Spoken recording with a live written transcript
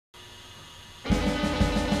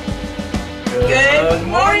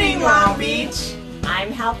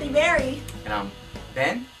Healthy Berry. And I'm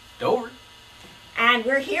Ben Dover. And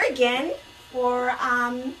we're here again for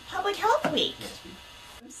Public Health Week. Yes.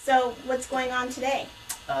 So what's going on today?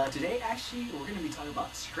 Today, actually, we're going to be talking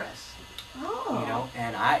about stress. Oh. You know,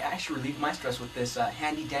 and I actually relieve my stress with this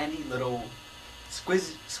handy-dandy little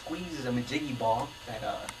squeeze a majiggy ball that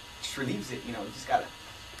just relieves it. You know, you just got to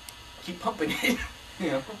keep pumping it.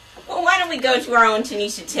 You know? Well, why don't we go to our own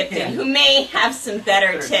Tanisha Tipton, who may have some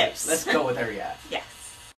better tips. Let's go with her, yeah. Yes.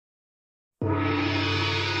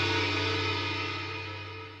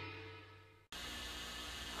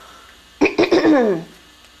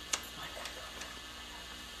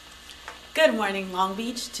 Good morning, Long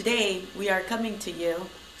Beach. Today we are coming to you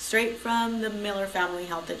straight from the Miller Family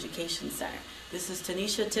Health Education Center. This is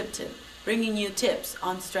Tanisha Tipton bringing you tips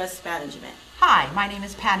on stress management. Hi, my name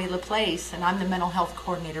is Patti LaPlace, and I'm the Mental Health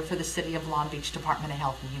Coordinator for the City of Long Beach Department of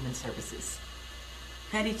Health and Human Services.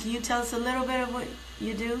 Patty, can you tell us a little bit of what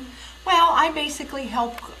you do? Well, I basically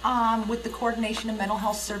help with the coordination of mental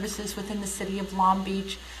health services within the City of Long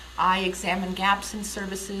Beach. I examine gaps in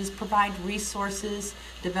services, provide resources,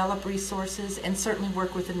 develop resources, and certainly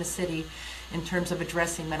work within the city in terms of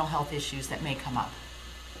addressing mental health issues that may come up.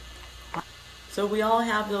 So we all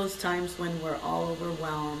have those times when we're all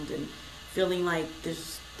overwhelmed and feeling like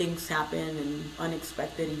there's things happen and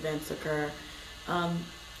unexpected events occur.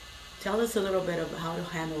 Tell us a little bit of how to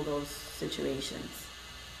handle those situations.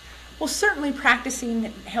 Well, certainly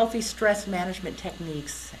practicing healthy stress management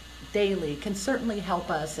techniques daily can certainly help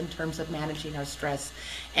us in terms of managing our stress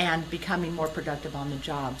and becoming more productive on the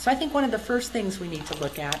job. So I think one of the first things we need to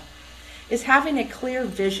look at is having a clear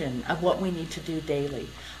vision of what we need to do daily.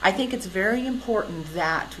 I think it's very important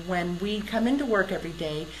that when we come into work every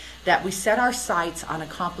day that we set our sights on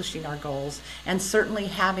accomplishing our goals and certainly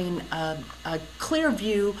having a clear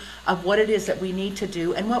view of what it is that we need to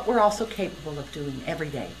do and what we're also capable of doing every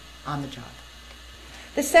day on the job.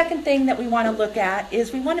 The second thing that we want to look at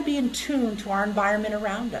is we want to be in tune to our environment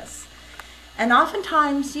around us. And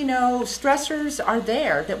oftentimes, you know, stressors are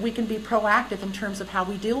there that we can be proactive in terms of how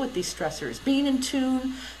we deal with these stressors. Being in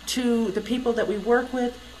tune to the people that we work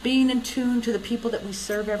with, being in tune to the people that we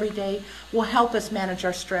serve every day will help us manage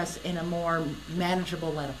our stress in a more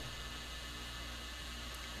manageable level.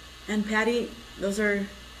 And Patty, those are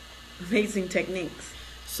amazing techniques.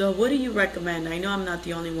 So what do you recommend? I know I'm not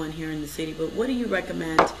the only one here in the city, but what do you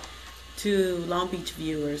recommend to Long Beach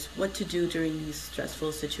viewers what to do during these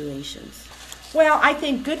stressful situations? Well, I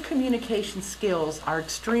think good communication skills are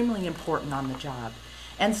extremely important on the job.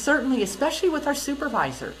 And certainly, especially with our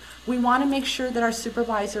supervisor, we want to make sure that our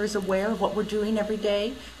supervisor is aware of what we're doing every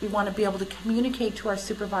day. We want to be able to communicate to our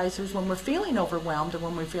supervisors when we're feeling overwhelmed or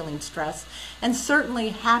when we're feeling stressed. And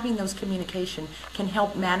certainly having those communication can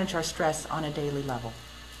help manage our stress on a daily level.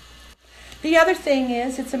 The other thing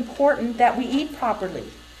is it's important that we eat properly.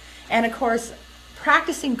 And of course,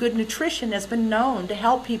 practicing good nutrition has been known to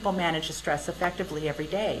help people manage the stress effectively every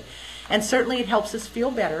day. And certainly it helps us feel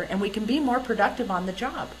better and we can be more productive on the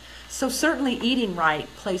job. So certainly eating right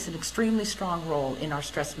plays an extremely strong role in our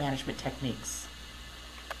stress management techniques.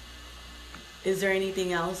 Is there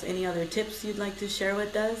anything else, any other tips you'd like to share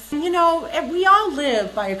with us? You know, we all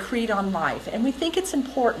live by a creed on life, and we think it's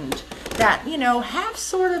important that, you know, have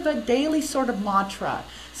sort of a daily sort of mantra,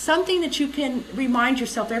 something that you can remind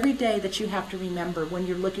yourself every day that you have to remember when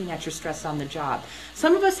you're looking at your stress on the job.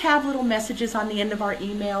 Some of us have little messages on the end of our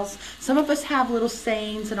emails. Some of us have little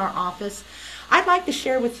sayings in our office. I'd like to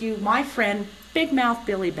share with you my friend, Big Mouth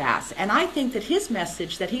Billy Bass, and I think that his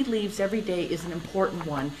message that he leaves every day is an important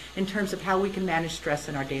one in terms of how we can manage stress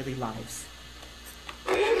in our daily lives.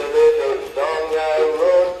 Here's a little song I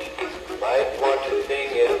wrote, might want to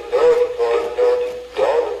sing it note for note,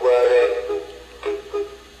 don't worry,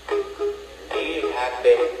 be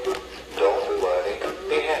happy, don't worry,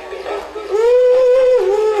 be happy now.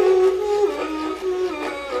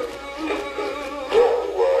 Don't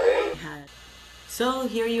worry. So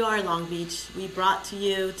here you are, Long Beach. We brought to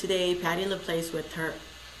you today Patti LaPlace with her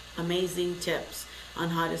amazing tips on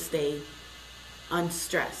how to stay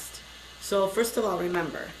unstressed. So first of all,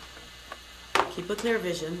 remember, keep a clear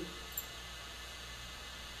vision.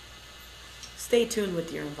 Stay tuned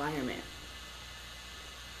with your environment.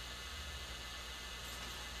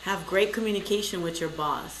 Have great communication with your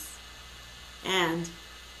boss. And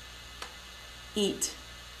eat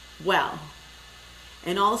well.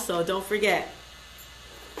 And also, don't forget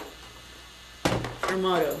our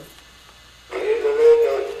motto. Here's a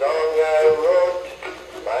little song I wrote,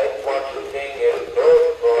 might want to sing it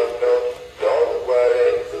note for note, don't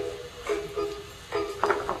worry,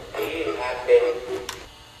 be happy.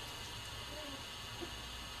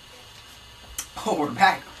 Oh, we're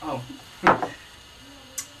back. Oh.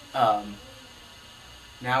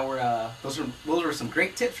 Now those were some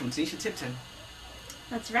great tips from Tanisha Tipton.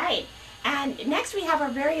 That's right. And next we have our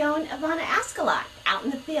very own Ivana Ascalot out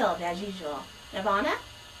in the field as usual. Ivana?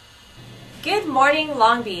 Good morning,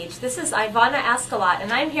 Long Beach. This is Ivana Ascalot,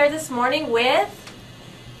 and I'm here this morning with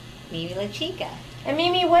Mimi Lachica. And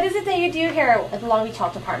Mimi, what is it that you do here at the Long Beach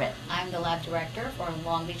Health Department? I'm the lab director for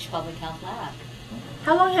Long Beach Public Health Lab.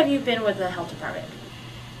 How long have you been with the health department?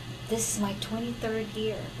 This is my 23rd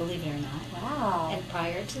year, believe it or not. Wow. And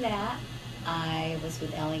prior to that, I was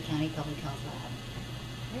with LA County Public Health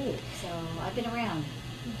Lab. Great. So I've been around.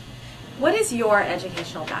 What is your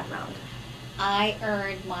educational background? I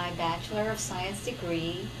earned my Bachelor of Science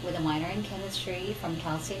degree with a minor in chemistry from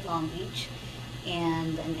Cal State Long Beach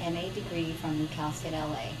and an MA degree from Cal State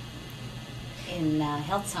LA in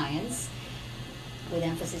health science with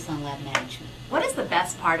emphasis on lab management. What is the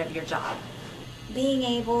best part of your job? Being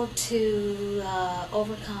able to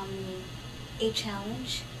overcome a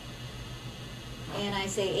challenge. And I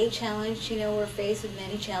say a challenge, you know, we're faced with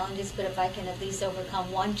many challenges, but if I can at least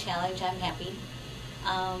overcome one challenge, I'm happy.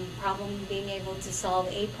 Problem being able to solve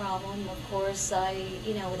a problem, of course, with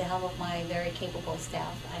the help of my very capable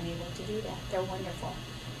staff, I'm able to do that. They're wonderful.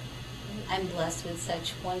 I'm blessed with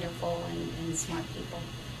such wonderful and smart people.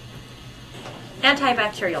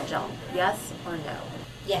 Antibacterial gel, yes or no?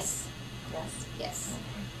 Yes, Yes. yes.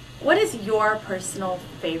 What is your personal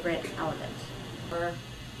favorite element? Or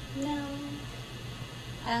No.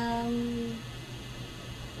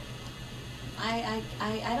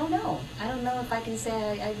 I don't know. I don't know if I can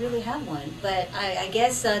say I really have one. But I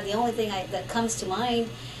guess the only thing that comes to mind,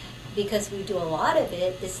 because we do a lot of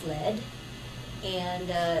it, is lead. And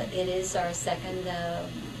it is our second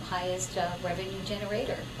highest revenue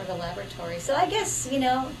generator for the laboratory. So I guess,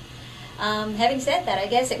 having said that, I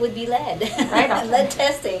guess it would be lead. Right on. Lead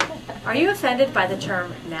testing. are you offended by the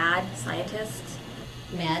term mad scientist?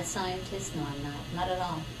 Mad scientist? No, I'm not. Not at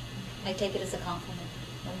all. I take it as a compliment.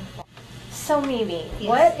 So Mimi, Yes.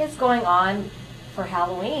 what is going on for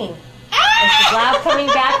Halloween? Is the lab coming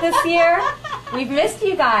back this year? We've missed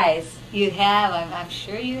you guys. You have. I'm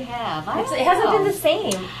sure you have. It hasn't been the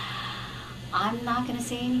same. I'm not going to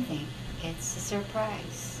say anything. It's a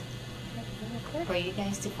surprise for you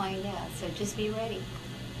guys to find out. So just be ready.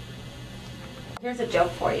 Here's a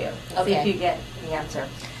joke for you. See Okay. if you get the answer.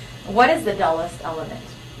 What is the dullest element?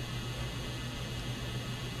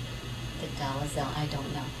 The dollars, I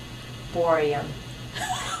don't know. Borium.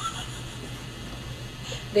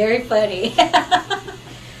 Very funny.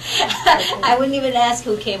 I wouldn't even ask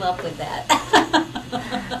who came up with that.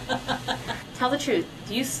 Tell the truth.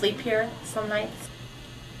 Do you sleep here some nights?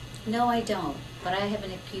 No, I don't. But I have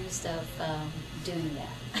been accused of doing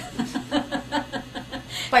that.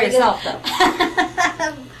 By yourself,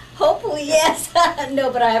 though. Hopefully, yes.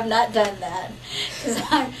 No, but I have not done that. Because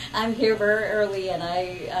I'm here very early and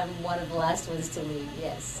I'm one of the last ones to leave,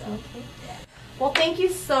 yes. So. Okay. Well, thank you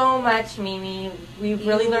so much, Mimi. We've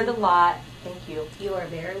really learned a lot. Thank you. You are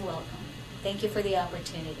very welcome. Thank you for the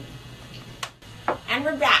opportunity. And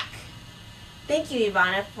we're back. Thank you,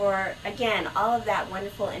 Ivana, for, again, all of that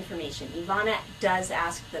wonderful information. Ivana does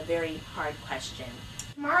ask the very hard question.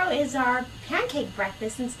 Tomorrow is our pancake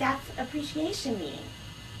breakfast and staff appreciation meeting.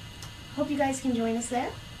 Hope you guys can join us there,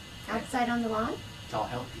 outside on the lawn. It's all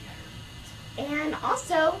healthy, I heard. And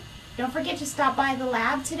also, don't forget to stop by the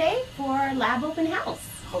lab today for lab open house.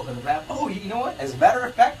 Oh, the lab. Oh, you know what? As a matter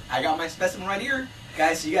of fact, I got my specimen right here,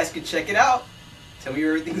 guys. So you guys can check it out. Tell me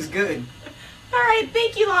everything's good. All right,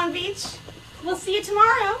 thank you, Long Beach. We'll see you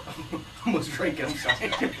tomorrow. Almost drank it. I'm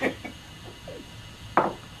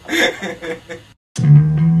sorry.